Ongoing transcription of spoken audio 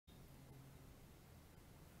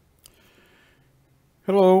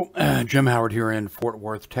Hello, Jim Howard here in Fort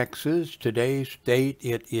Worth, Texas. Today's date,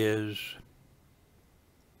 it is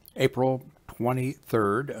April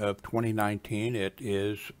 23rd of 2019. It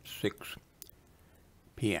is 6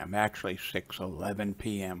 p.m., actually 6:11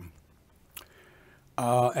 p.m.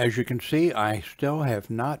 As you can see, I still have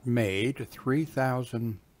not made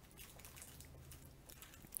 3,000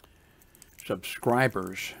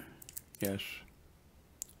 subscribers. Yes,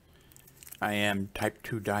 I am type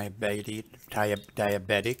 2 diabetic,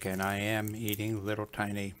 and I am eating little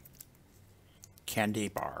tiny candy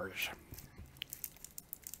bars.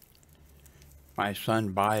 My son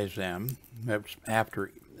buys them. It's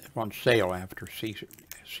on sale after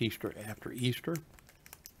Easter.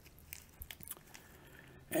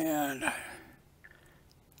 And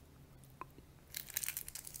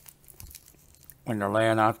when they're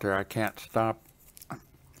laying out there, I can't stop.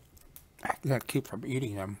 I can't keep from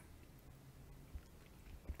eating them.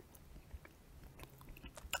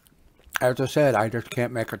 As I said, I just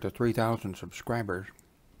can't make it to 3,000 subscribers.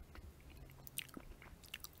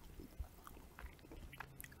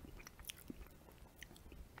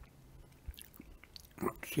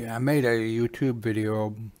 See, I made a YouTube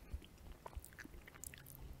video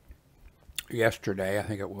yesterday, I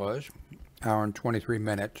think it was, hour and 23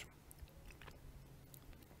 minutes.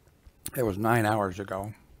 It was 9 hours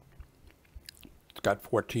ago. It's got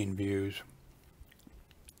 14 views.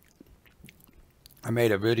 I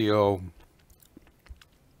made a video,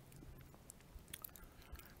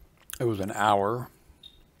 it was an hour,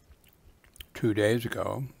 2 days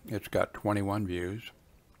ago. It's got 21 views.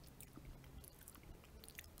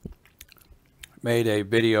 Made a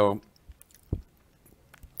video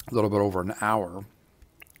a little bit over an hour.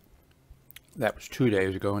 That was 2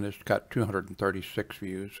 days ago, and it's got 236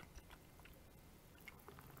 views.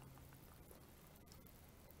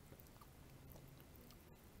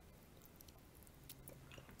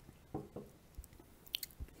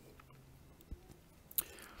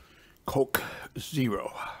 Coke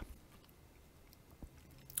Zero.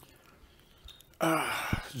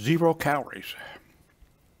 0 calories.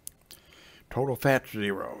 Total fat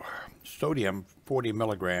 0. Sodium 40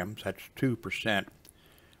 milligrams. That's 2%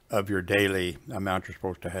 of your daily amount you're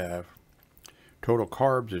supposed to have. Total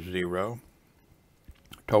carbs is 0.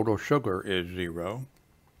 Total sugar is 0.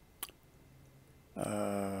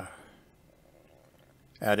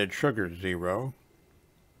 Added sugar is 0.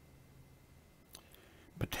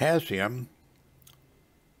 Potassium,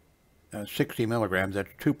 60 milligrams,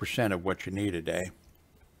 that's 2% of what you need a day.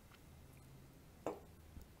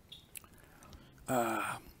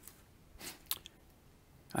 I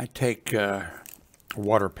take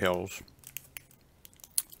water pills.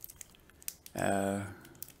 And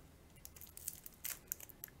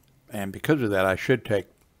because of that, I should take,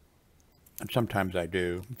 and sometimes I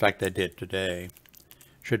do, in fact I did today,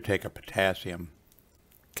 should take a potassium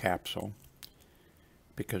capsule.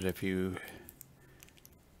 Because if you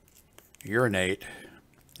urinate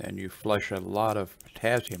and you flush a lot of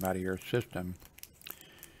potassium out of your system,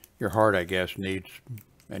 your heart, I guess, needs,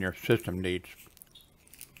 and your system needs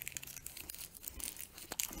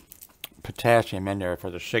potassium in there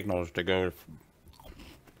for the signals to go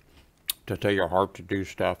to tell your heart to do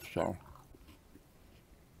stuff. So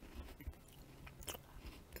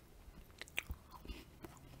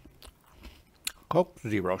Coke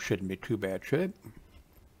Zero shouldn't be too bad, should it?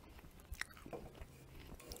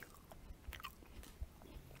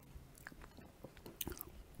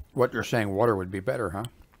 What you're saying, water would be better, huh?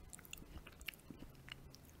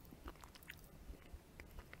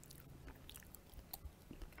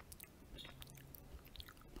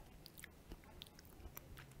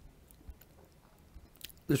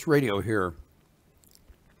 This radio here,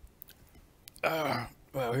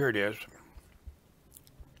 well, here it is.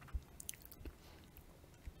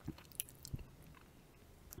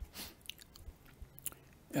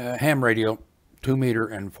 Ham radio, 2 meter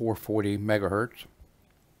and 440 megahertz.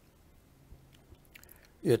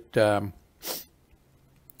 It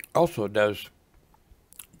also does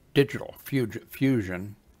digital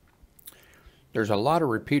fusion. There's a lot of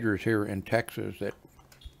repeaters here in Texas that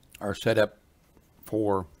are set up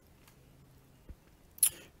for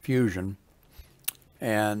fusion.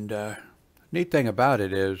 And neat thing about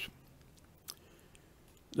it is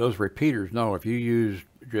those repeaters know if you use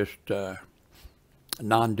just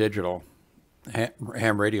non-digital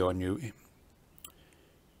ham radio and you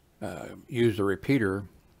use the repeater,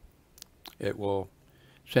 it will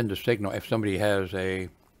send a signal. If somebody has a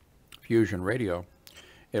fusion radio,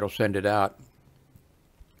 it'll send it out,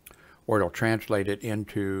 or it'll translate it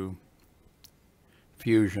into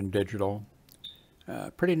fusion digital.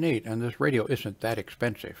 Pretty neat, and this radio isn't that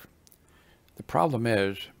expensive. The problem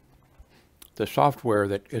is the software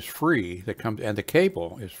that is free that comes, and the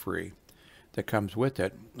cable is free that comes with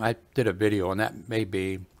it. I did a video, and that may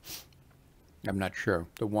be, I'm not sure,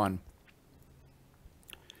 the one.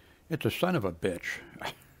 It's a son of a bitch.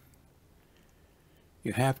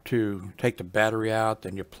 You have to take the battery out,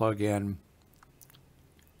 then you plug in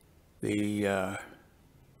the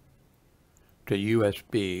to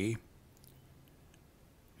USB,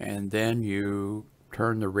 and then you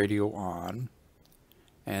turn the radio on,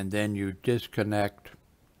 and then you disconnect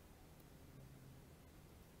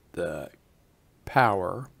the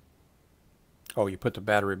power. Oh, you put the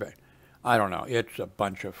battery back. I don't know. It's a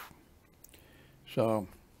bunch of... So,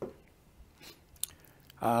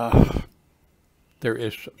 there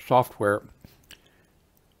is software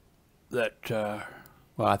that,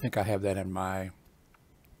 well, I think I have that in my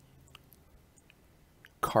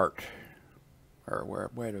cart. Or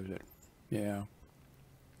where is it? Yeah.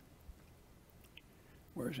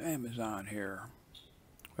 Where's Amazon here?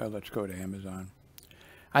 Well, let's go to Amazon.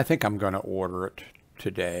 I think I'm going to order it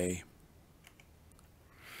today.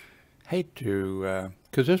 Hate to,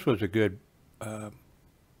 because this was a good, yeah,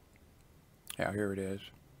 here it is.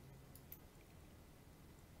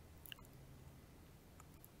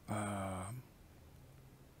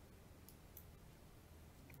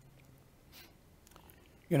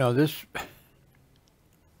 You know, this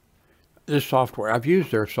software, I've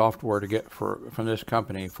used their software to get from this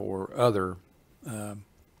company for other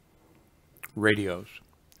radios,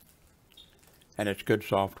 and it's good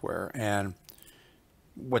software. And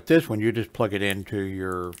with this one, you just plug it into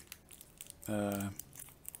your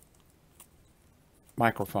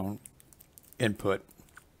microphone input.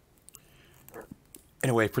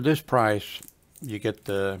 Anyway, for this price, you get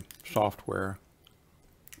the software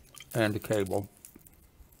and the cable.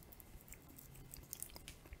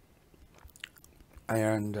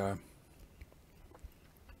 And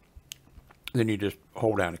then you just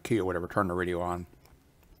hold down a key or whatever, turn the radio on.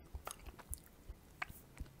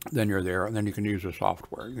 Then you're there, and then you can use the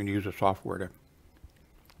software. You can use the software to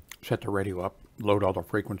set the radio up, load all the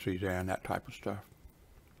frequencies in, that type of stuff.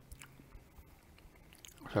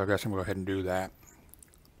 So I guess I'm going to go ahead and do that.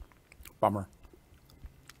 Bummer.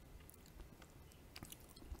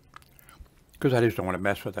 Because I just don't want to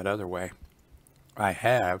mess with that other way. I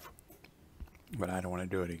have, but I don't want to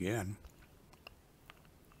do it again.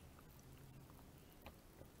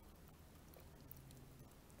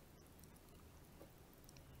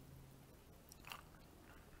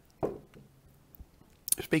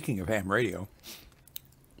 Speaking of ham radio,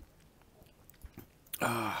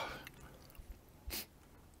 let's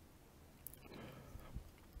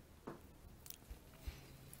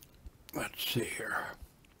see here.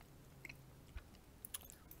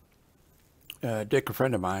 Dick, a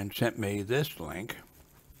friend of mine, sent me this link.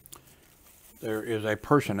 There is a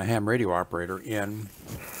person, a ham radio operator in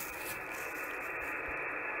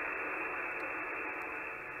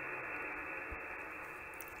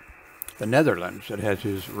the Netherlands that has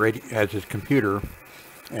his radio, has his computer,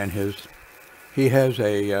 and he has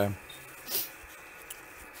a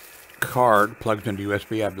card plugs into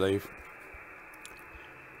USB, I believe,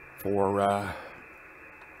 for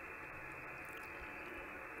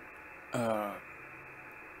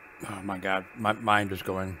oh my God, my mind is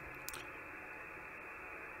going.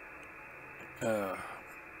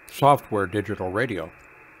 Software digital radio.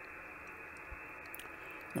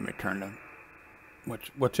 Let me turn to.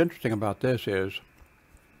 What's interesting about this is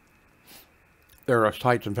there are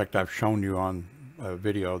sites, in fact, I've shown you on a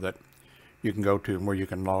video that you can go to where you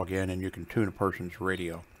can log in and you can tune a person's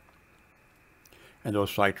radio. And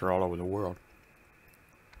those sites are all over the world.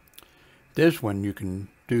 This one, you can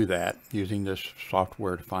do that using this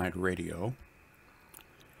software to find radio.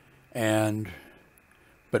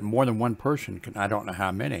 But more than one person can, I don't know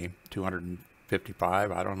how many,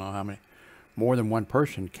 255, I don't know how many. More than one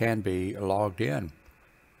person can be logged in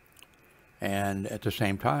and at the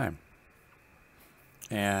same time,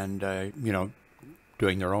 and you know,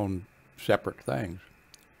 doing their own separate things.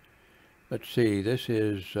 Let's see, this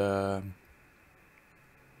is let's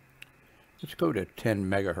go to 10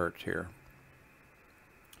 megahertz here,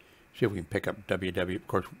 see if we can pick up WW. Of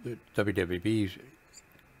course, WWB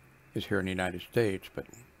is here in the United States, but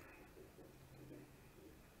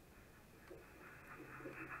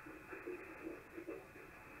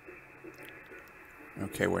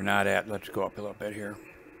okay, we're not at, let's go up a little bit here.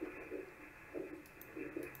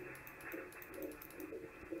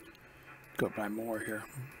 Go by more here.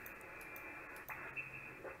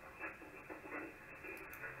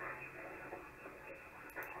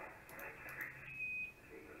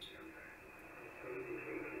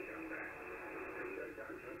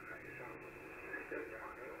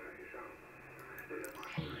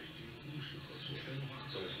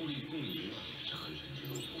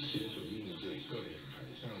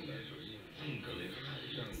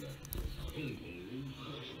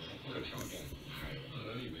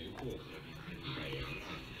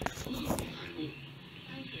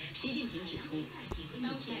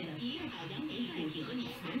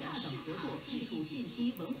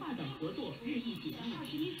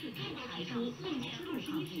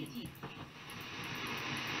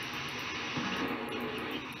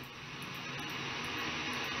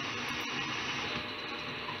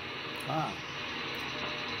 Ah,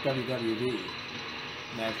 WWV,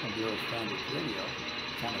 National Bureau of Standards Radio,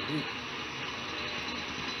 kind of deep.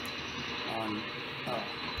 On,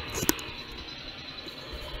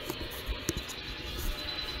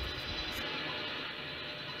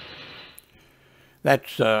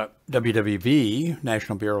 that's WWV,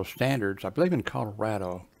 National Bureau of Standards, I believe in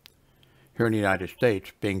Colorado, here in the United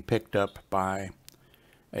States, being picked up by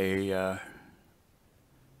a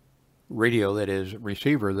radio that is,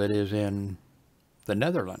 receiver that is in the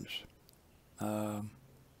Netherlands.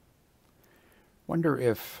 Wonder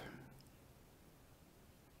if,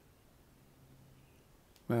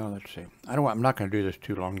 well, let's see. I'm not going to do this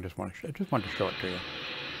too long. I just want to show it to you.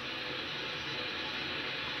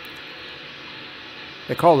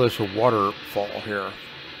 They call this a waterfall here.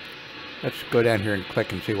 Let's go down here and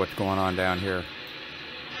click and see what's going on down here.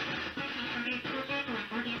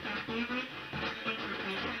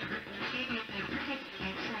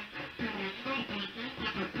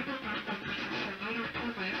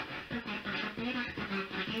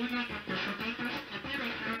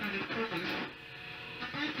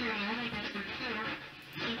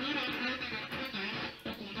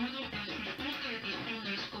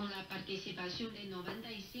 De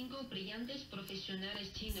 95 brillantes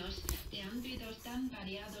profesionales chinos de ámbitos tan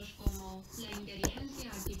variados como la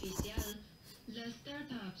inteligencia artificial, las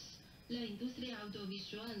startups, la industria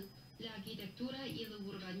audiovisual, la arquitectura y el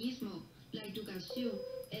urbanismo, la educación,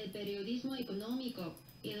 el periodismo económico,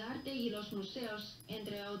 el arte y los museos,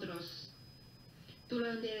 entre otros.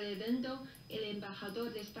 Durante el evento, el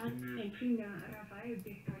embajador de España en China, Rafael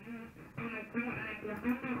Vizcaíno,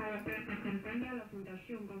 desempeña la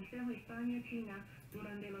Fundación Consejo España-China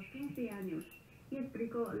durante los 15 años y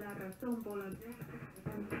explicó la razón por la que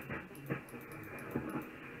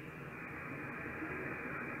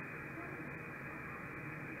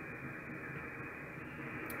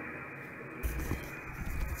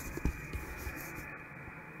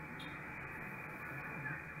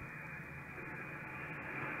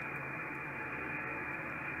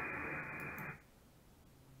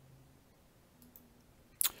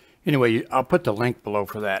Anyway, I'll put the link below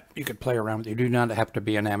for that. You could play around with it. You do not have to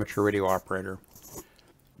be an amateur radio operator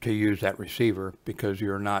to use that receiver because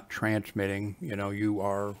you're not transmitting, you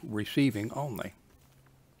are receiving only.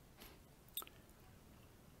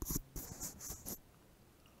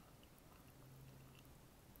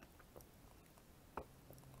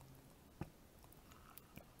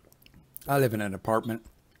 I live in an apartment.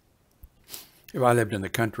 If I lived in the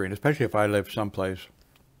country, and especially if I lived someplace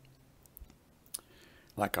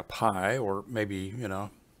like up high, or maybe,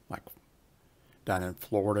 like down in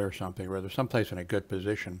Florida or something, or someplace in a good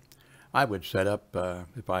position, I would set up,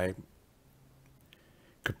 if I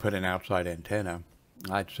could put an outside antenna,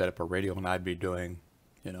 I'd set up a radio and I'd be doing,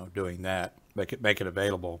 doing that, make it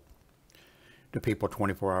available to people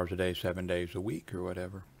 24 hours a day, 7 days a week or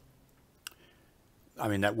whatever. I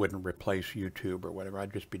mean, that wouldn't replace YouTube or whatever.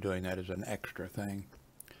 I'd just be doing that as an extra thing.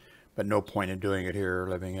 But no point in doing it here,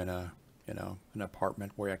 living in a an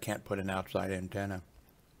apartment where I can't put an outside antenna.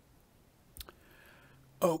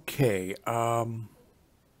 Okay, I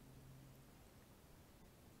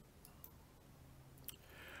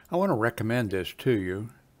want to recommend this to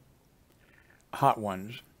you, Hot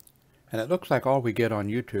Ones, and it looks like all we get on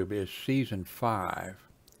YouTube is season 5,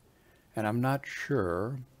 and I'm not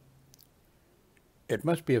sure. It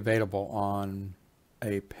must be available on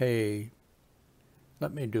a pay.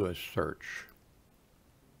 Let me do a search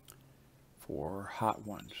for Hot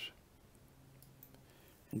Ones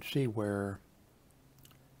and see where,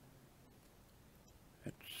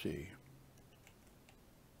 let's see.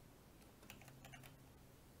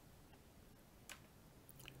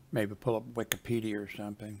 Maybe pull up Wikipedia or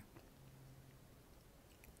something.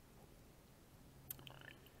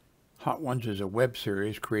 Hot Ones is a web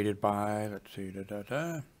series created by, let's see,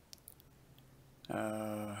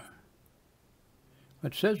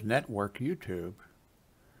 it says network YouTube.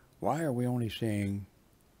 Why are we only seeing,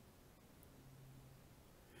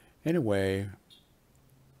 anyway,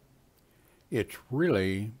 it's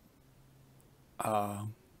really,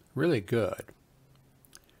 really good.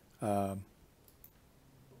 Come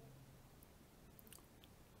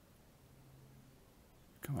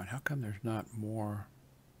on, how come there's not more?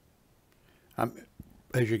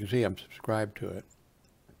 As you can see, I'm subscribed to it.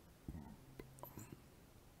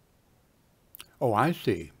 Oh, I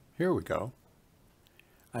see. Here we go.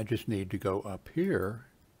 I just need to go up here,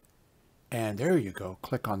 and there you go.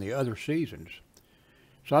 Click on the other seasons.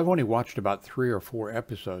 So I've only watched about 3 or 4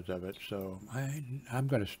 episodes of it, so I'm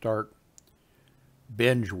going to start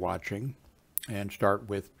binge watching and start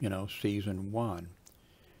with, season 1.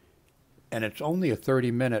 And it's only a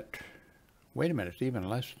 30-minute, wait a minute, it's even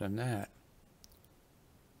less than that.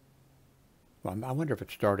 Well, I wonder if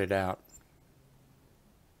it started out.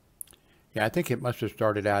 Yeah, I think it must have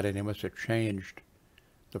started out and it must have changed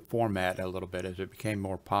the format a little bit as it became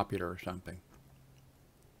more popular or something.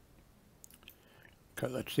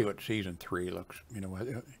 Let's see what season 3 looks,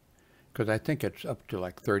 because I think it's up to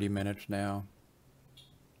like 30 minutes now.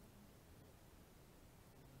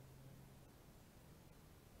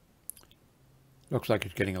 Looks like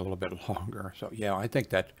it's getting a little bit longer. So yeah, I think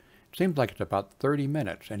that seems like it's about 30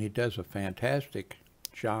 minutes, and he does a fantastic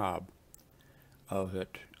job of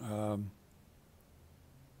it. And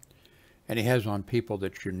he has on people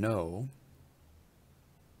that you know,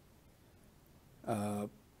 and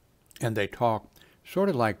they talk sort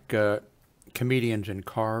of like comedians in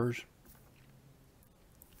cars,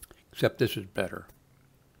 except this is better.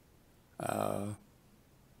 So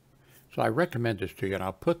I recommend this to you, and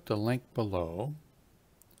I'll put the link below.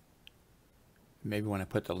 Maybe when I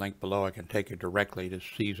put the link below, I can take you directly to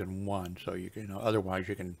season 1, so you can, otherwise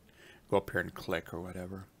you can go up here and click or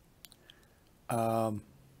whatever.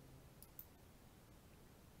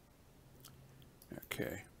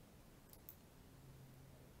 Okay.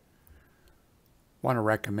 Want to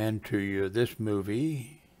recommend to you this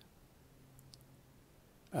movie.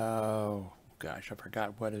 Oh gosh, I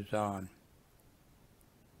forgot what is on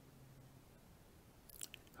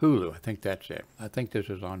Hulu. I think that's it. I think this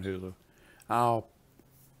is on Hulu.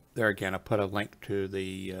 There again, I'll put a link to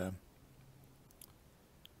the,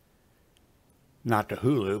 not to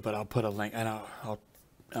Hulu, but I'll put a link, and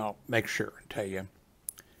I'll make sure and tell you.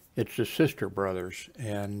 It's the Sister Brothers,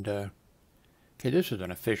 and okay, this is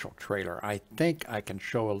an official trailer. I think I can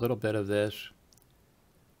show a little bit of this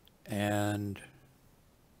and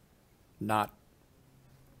not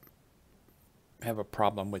have a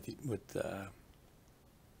problem with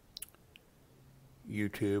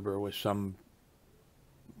YouTube or with some,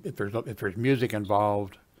 if there's music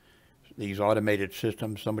involved, these automated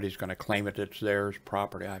systems, somebody's going to claim it's theirs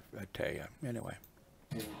property. I tell you. Anyway.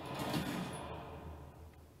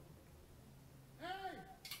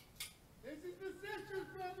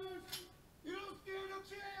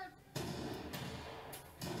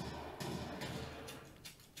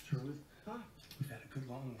 Charlie? Huh? We've had a good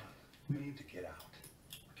long run. We need to get out.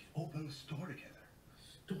 We can open the store together.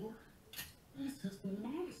 Store? This is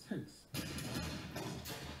nonsense.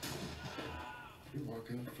 You walk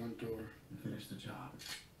in the front door and finish the job.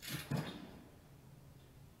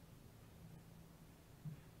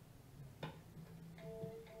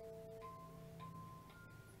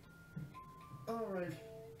 All right.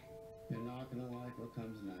 You're not gonna like what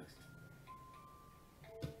comes next.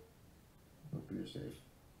 Open your safe.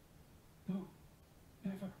 No,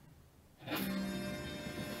 never.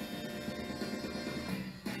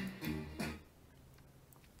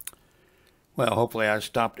 Well, hopefully I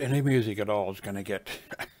stopped. Any music at all is going to get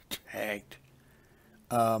tagged.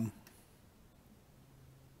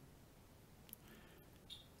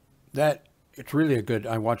 It's really a good,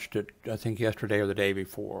 I watched it, I think yesterday or the day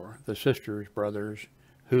before. The Sisters Brothers,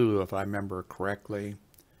 Hulu, if I remember correctly.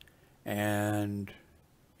 And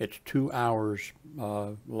it's 2 hours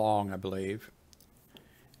long, I believe.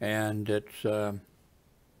 And it's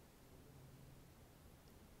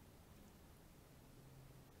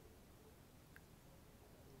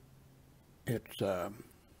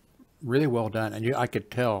really well done, and I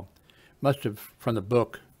could tell, must have, from the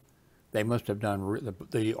book, they must have done,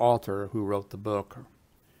 the author who wrote the book, or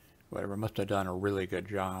whatever, must have done a really good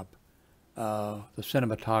job. The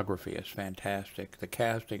cinematography is fantastic. The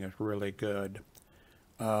casting is really good.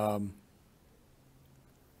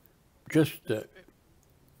 Just the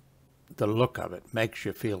look of it makes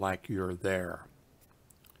you feel like you're there.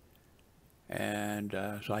 And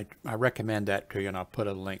so I recommend that to you, and I'll put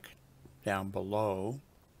a link down below.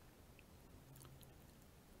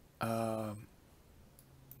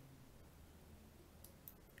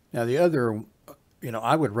 Now the other,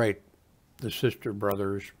 I would rate the Sister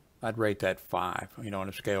Brothers, I'd rate that 5, on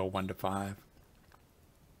a scale of 1 to 5.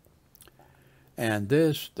 And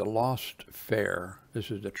this, The Lost Fair,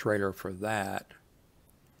 this is the trailer for that.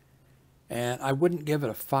 And I wouldn't give it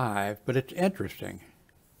a 5, but it's interesting.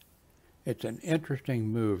 It's an interesting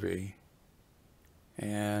movie.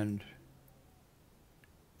 And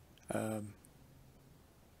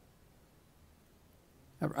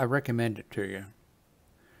I recommend it to you.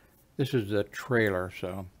 This is the trailer,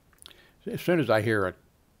 so as soon as I hear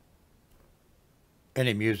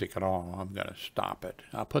any music at all, I'm going to stop it.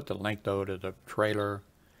 I'll put the link though to the trailer,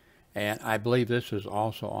 and I believe this is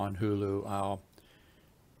also on Hulu. I'll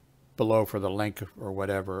below for the link or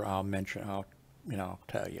whatever. I'll mention. I'll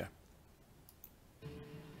tell you. You're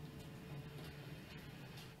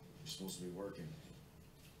supposed to be working.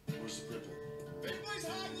 Where's the cripple? Big boy's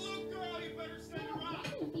hiding, little girl. You better stay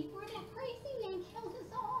around. Before that crazy man kills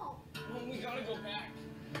us all. Well, we gotta go back.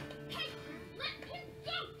 Hey, let him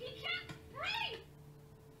go. He can't breathe.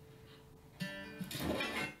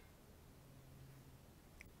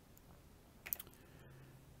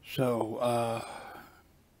 So,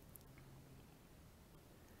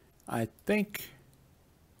 I think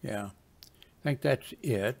that's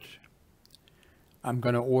it. I'm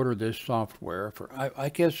going to order this software for, I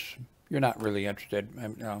guess you're not really interested,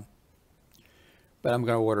 no, but I'm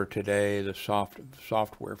going to order today the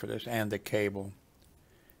software for this and the cable.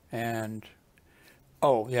 And,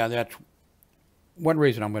 oh yeah, that's one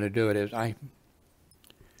reason I'm going to do it is I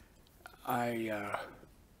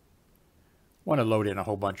want to load in a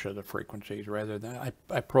whole bunch of the frequencies rather than,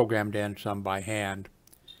 I programmed in some by hand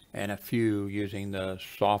and a few using the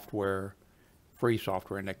software, free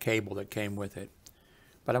software and the cable that came with it.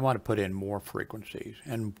 But I want to put in more frequencies.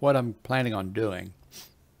 And what I'm planning on doing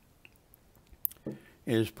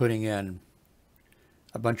is putting in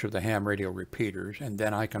a bunch of the ham radio repeaters, and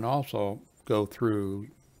then I can also go through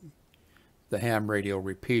the ham radio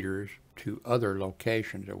repeaters to other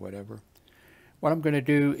locations or whatever. What I'm going to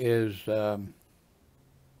do is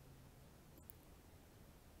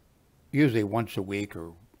usually once a week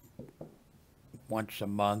or once a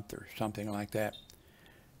month or something like that,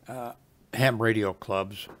 ham radio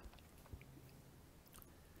clubs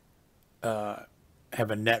have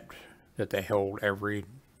a net that they hold every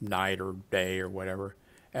night or day or whatever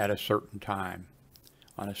at a certain time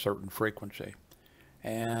on a certain frequency,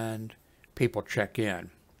 and people check in.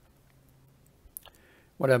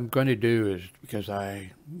 What I'm going to do is, because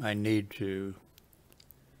I need to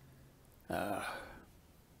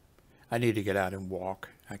get out and walk.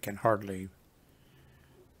 I can hardly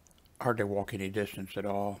walk any distance at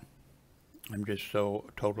all. I'm just so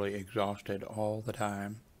totally exhausted all the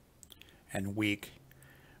time and weak.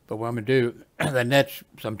 But what I'm going to do, the nets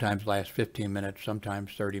sometimes last 15 minutes,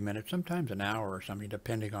 sometimes 30 minutes, sometimes an hour or something,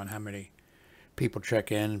 depending on how many people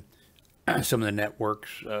check in. Some of the networks,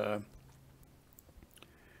 or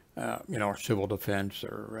civil defense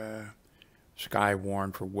or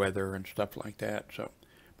Skywarn for weather and stuff like that. So,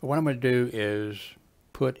 but what I'm going to do is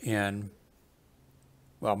put in,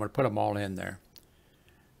 well, I'm going to put them all in there,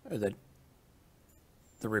 the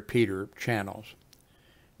repeater channels.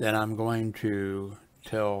 Then I'm going to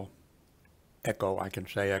tell Echo, I can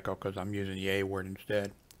say Echo because I'm using the A word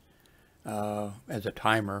instead, as a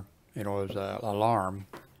timer, as an alarm,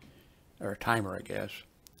 or a timer, I guess,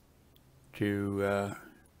 to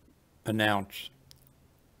announce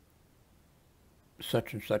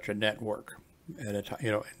such and such a network at a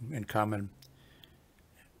time, and come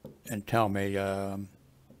and tell me,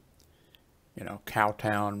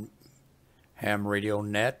 Cowtown ham radio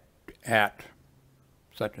net at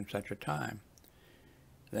such and such a time.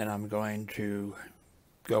 Then I'm going to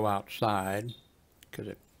go outside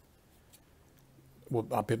because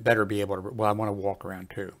I'll better be able to, well, I want to walk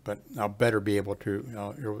around too, but I'll better be able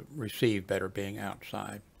to receive better being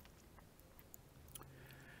outside.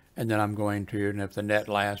 And then I'm going to, and if the net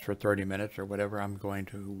lasts for 30 minutes or whatever, I'm going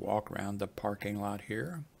to walk around the parking lot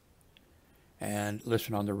here and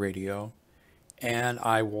listen on the radio. And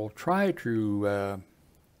I will try to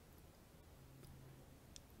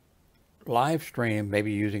live stream,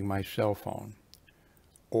 maybe using my cell phone.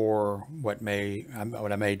 Or what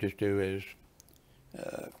I may just do is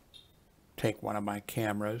take one of my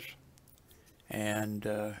cameras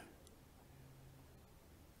and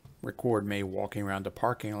record me walking around the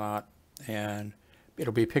parking lot, and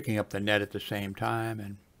it'll be picking up the net at the same time,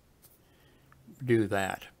 and do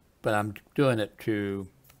that. But I'm doing it because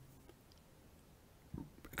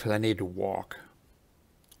I need to walk,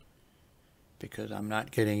 because I'm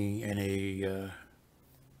not getting any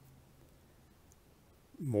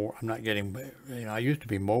more. I'm not getting, I used to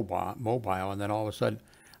be mobile, and then all of a sudden,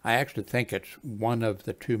 I actually think it's one of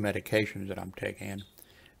the 2 medications that I'm taking.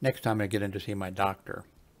 Next time I get in to see my doctor,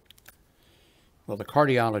 well, the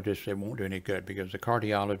cardiologist, it won't do any good, because the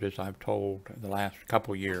cardiologist, I've told the last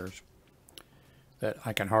couple years that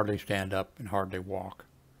I can hardly stand up and hardly walk.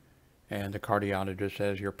 And the cardiologist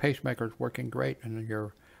says, your pacemaker's working great, and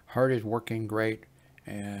your heart is working great,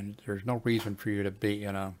 and there's no reason for you to be,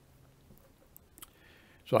 So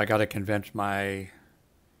I got to convince my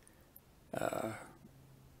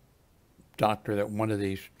doctor that one of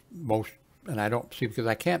these, most and I don't see, because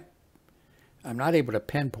I'm not able to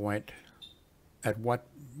pinpoint at what,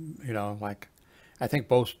 like, I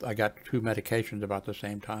think I got 2 medications about the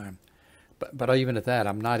same time. But even at that,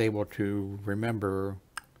 I'm not able to remember.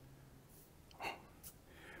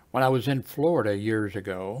 When I was in Florida years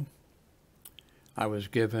ago, I was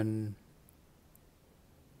given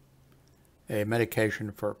a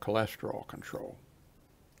medication for cholesterol control.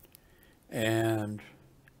 And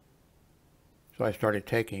so I started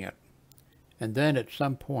taking it. And then at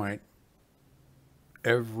some point,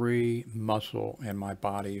 every muscle in my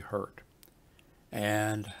body hurt.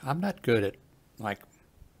 And I'm not good at, like,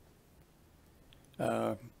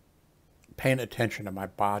 paying attention to my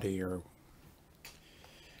body or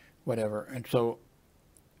whatever. And so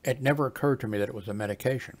it never occurred to me that it was a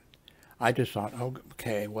medication. I just thought, oh,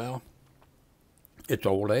 okay, well, it's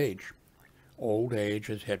old age. Old age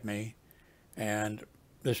has hit me, and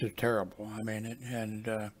this is terrible. I mean,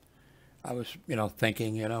 I was,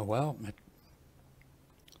 thinking, well,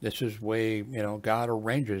 this is way, God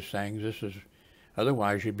arranges things. This is,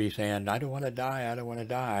 otherwise you'd be saying, I don't want to die, I don't want to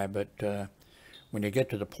die. But when you get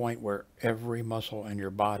to the point where every muscle in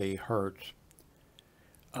your body hurts,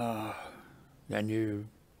 then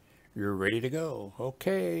you're ready to go.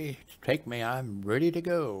 Okay, take me, I'm ready to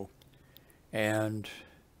go. And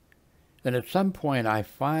then at some point I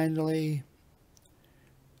finally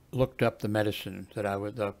looked up the medicine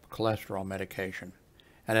the cholesterol medication.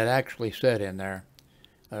 And it actually said in there,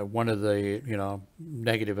 one of the,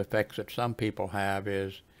 negative effects that some people have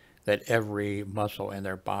is that every muscle in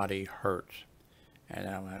their body hurts. And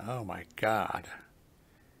I went, oh my God.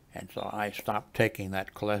 And so I stopped taking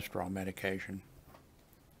that cholesterol medication.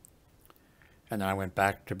 And then I went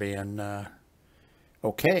back to being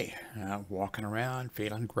okay. Walking around,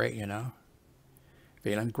 feeling great,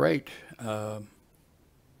 Feeling great.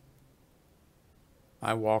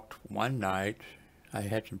 I walked one night. I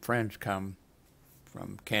had some friends come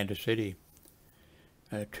from Kansas City,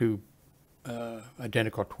 2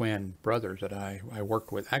 identical twin brothers that I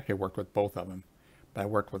worked with. Actually, I worked with both of them, but I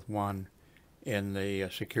worked with one in the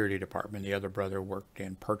security department. The other brother worked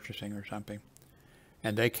in purchasing or something.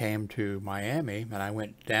 And they came to Miami, and I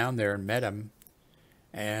went down there and met them,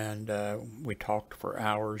 and we talked for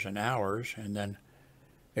hours and hours, and then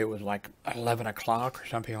it was like 11 o'clock or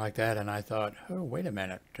something like that, and I thought, oh, wait a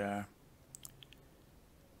minute,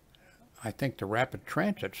 I think the rapid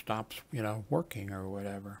transit stops, working or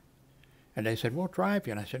whatever. And they said, we'll drive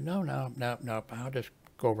you. And I said, no, I'll just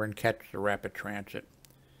go over and catch the rapid transit.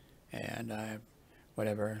 And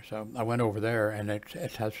whatever. So I went over there, and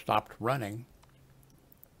it has stopped running.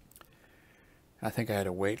 I think I had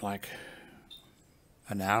to wait like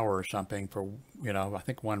an hour or something for, I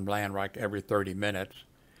think one ran like every 30 minutes.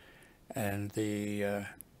 And it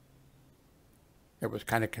was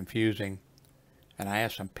kind of confusing. And I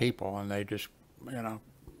asked some people, and they just,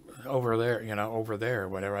 over there,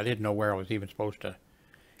 whatever. I didn't know where I was even supposed to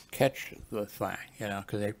catch the thing,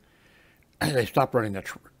 because they stopped running the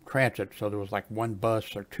transit, so there was like 1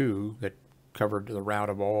 bus or 2 that covered the route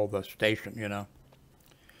of all the station,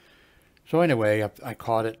 So anyway, I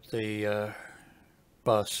caught the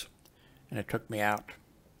bus, and it took me out.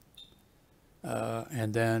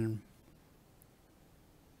 And then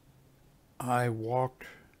I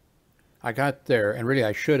got there, and really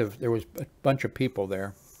I should have, there was a bunch of people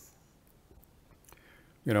there,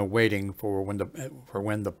 waiting for when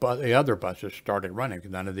the other buses started running,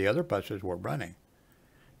 because none of the other buses were running,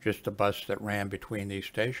 just the bus that ran between these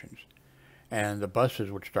stations. And the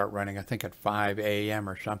buses would start running, I think, at 5 a.m.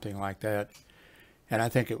 or something like that, and I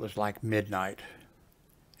think it was like midnight.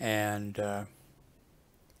 And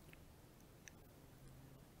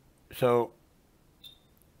so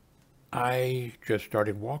I just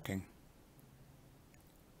started walking.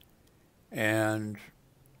 And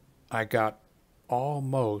I got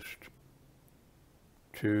almost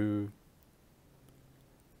to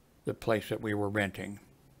the place that we were renting.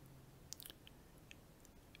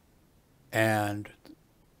 And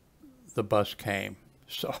the bus came.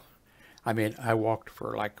 So, I mean, I walked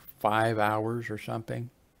for like 5 hours or something,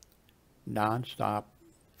 nonstop,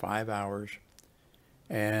 5 hours.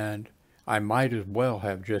 And I might as well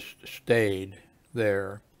have just stayed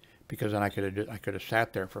there, because then I could have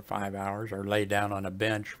sat there for 5 hours, or lay down on a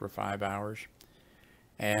bench for 5 hours,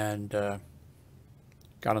 and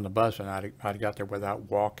got on the bus, and I'd got there without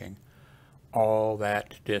walking all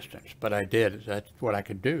that distance. But I did. That's what I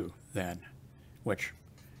could do then, which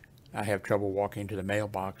I have trouble walking to the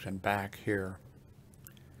mailbox and back here.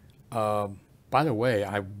 By the way,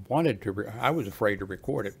 I was afraid to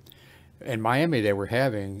record it. In Miami, they were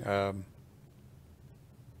having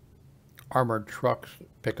armored trucks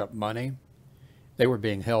pick up money, they were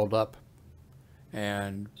being held up,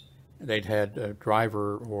 and they'd had a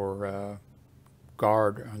driver or a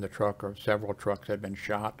guard on the truck, or several trucks had been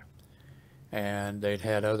shot, and they'd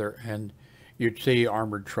had other, and you'd see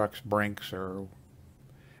armored trucks, Brinks or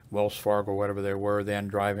Wells Fargo, whatever they were then,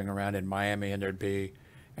 driving around in Miami, and there'd be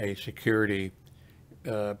a security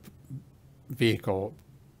vehicle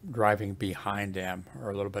driving behind them, or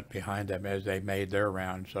a little bit behind them, as they made their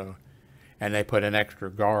round. So, and they put an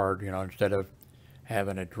extra guard, you know, instead of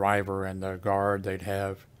having a driver and the guard, they'd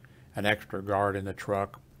have an extra guard in the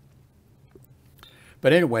truck.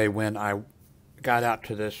 But anyway, when I got out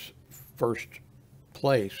to this first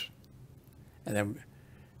place, and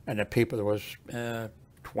the people, there was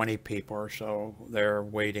 20 people or so there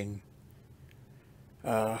waiting,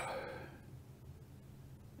 and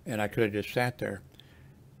I could have just sat there.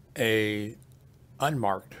 A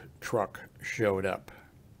unmarked truck showed up,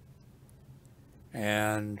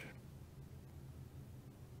 and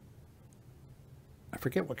I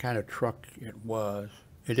forget what kind of truck it was.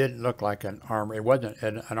 It didn't look like it wasn't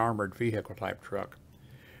an armored vehicle type truck,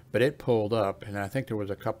 but it pulled up, and I think there was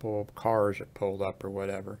a couple of cars that pulled up or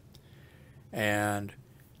whatever, and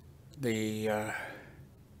I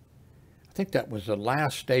think that was the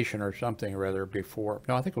last station or something or other before.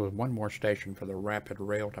 No, I think it was one more station for the rapid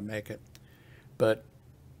rail to make it. But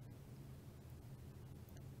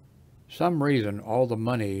some reason, all the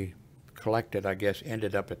money collected, I guess,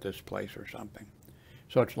 ended up at this place or something.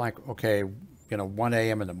 So it's like, okay, you know, 1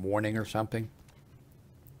 a.m. in the morning or something.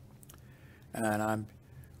 And I'm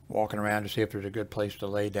walking around to see if there's a good place to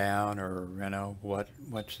lay down, or, you know,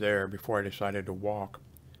 what's there, before I decided to walk.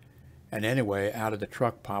 And anyway, out of the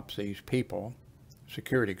truck pops these people,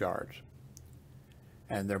 security guards.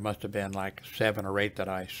 And there must have been like 7 or 8 that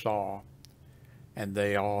I saw. And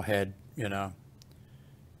they all had, you know,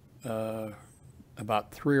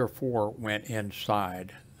 about 3 or 4 went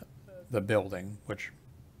inside the building, which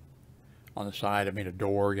on the side, I mean, a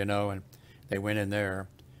door, you know, and they went in there.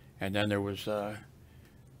 And then there was a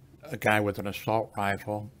guy with an assault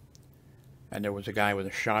rifle, and there was a guy with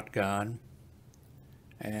a shotgun,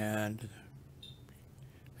 and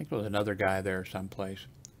I think there was another guy there someplace.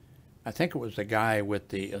 I think it was the guy with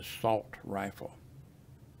the assault rifle.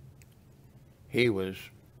 He was,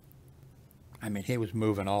 I mean, he was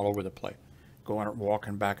moving all over the place,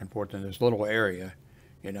 walking back and forth in this little area,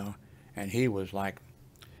 you know, and he was like,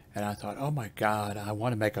 and I thought, oh my God, I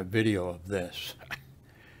want to make a video of this.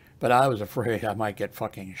 But I was afraid I might get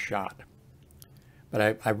fucking shot.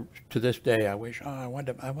 But I to this day, I wish, oh, why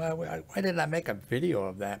didn't I make a video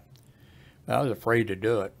of that? But I was afraid to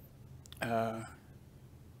do it,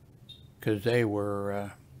 because they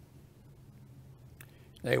were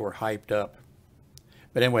hyped up.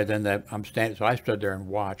 But anyway, then I'm standing, so I stood there and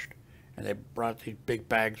watched, and they brought these big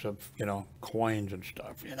bags of, you know, coins and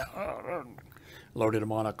stuff, you know, loaded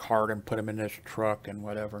them on a cart and put them in this truck and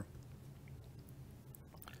whatever.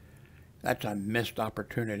 That's a missed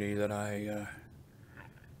opportunity that I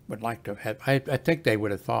would like to have. I think they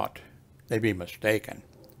would have thought, they'd be mistaken.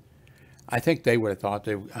 I think they would have thought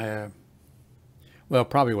well,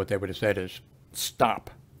 probably what they would have said is,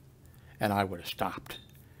 stop. And I would have stopped.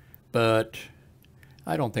 But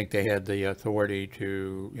I don't think they had the authority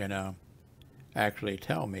to, you know, actually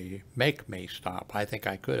tell me, make me stop. I think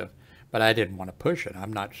I could have, but I didn't want to push it.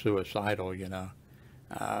 I'm not suicidal, you know,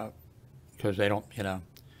 because they don't, you know,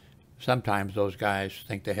 sometimes those guys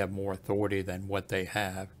think they have more authority than what they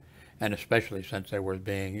have, and especially since they were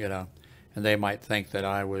being, you know, and they might think that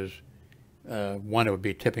I was one who would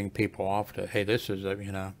be tipping people off to, hey, this is a,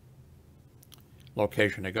 you know,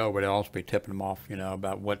 location to go, but they'd also be tipping them off, you know,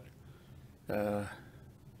 about what, you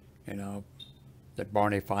know, that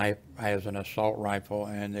Barney Fife has an assault rifle,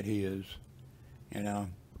 and that he is, you know,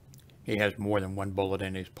 he has more than 1 bullet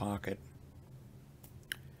in his pocket.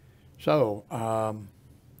 So,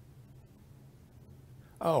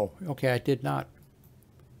 oh, okay, I did not.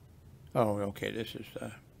 Oh, okay, this is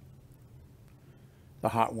the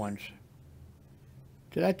hot ones.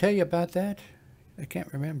 Did I tell you about that? I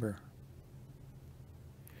can't remember.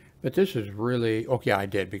 But this is really, okay, I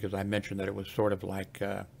did, because I mentioned that it was sort of like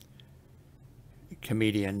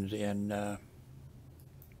comedians in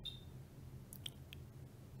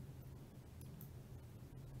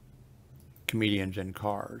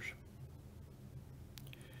cars.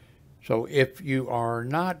 So if you are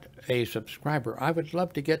not a subscriber, I would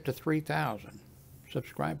love to get to 3,000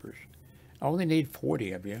 subscribers. I only need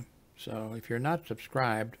 40 of you. So if you're not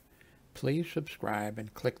subscribed, please subscribe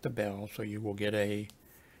and click the bell so you will get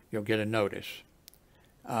you'll get a notice.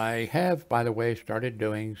 I have, by the way, started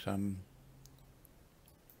doing some,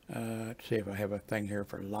 let's see if I have a thing here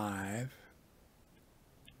for live.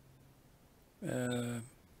 No,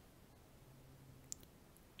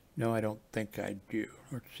 I don't think I do.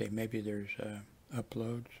 Let's see, maybe there's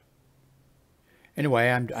uploads. Anyway,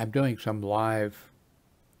 I'm doing some live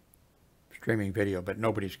streaming video, but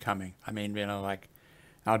nobody's coming. I mean, you know, like,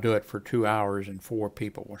 I'll do it for 2 hours and 4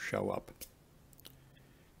 people will show up.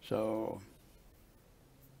 So,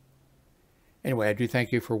 anyway, I do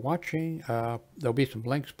thank you for watching. There'll be some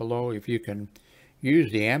links below. If you can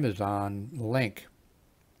use the Amazon link,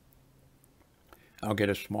 I'll get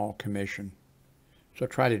a small commission. So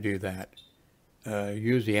try to do that.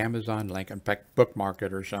 Use the Amazon link, in fact, bookmark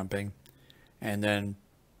it or something, and then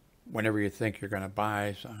whenever you think you're going to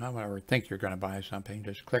buy, something,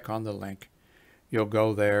 just click on the link. You'll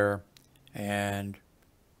go there, and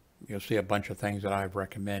you'll see a bunch of things that I've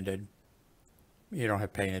recommended. You don't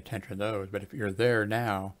have to pay any attention to those, but if you're there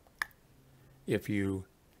now, if you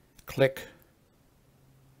click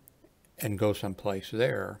and go someplace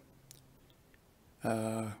there,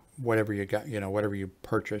 whatever you got, you know, whatever you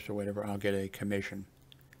purchase or whatever, I'll get a commission.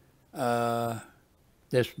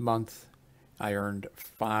 This month I earned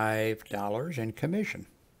 $5 in commission,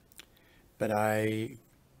 but well,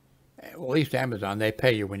 at least Amazon, they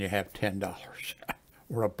pay you when you have $10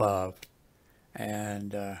 or above,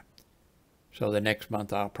 and so the next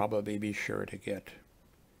month I'll probably be sure to get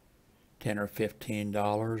 $10 or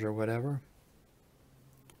 $15 or whatever.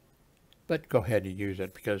 But go ahead and use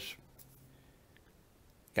it, because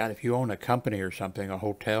God, if you own a company or something, a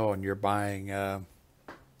hotel, and you're buying,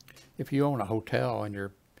 if you own a hotel and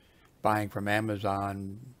you're buying from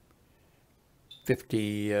Amazon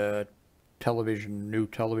 50 new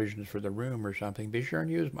televisions for the room or something, be sure and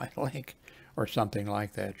use my link or something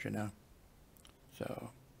like that, you know. So,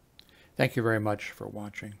 thank you very much for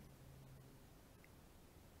watching.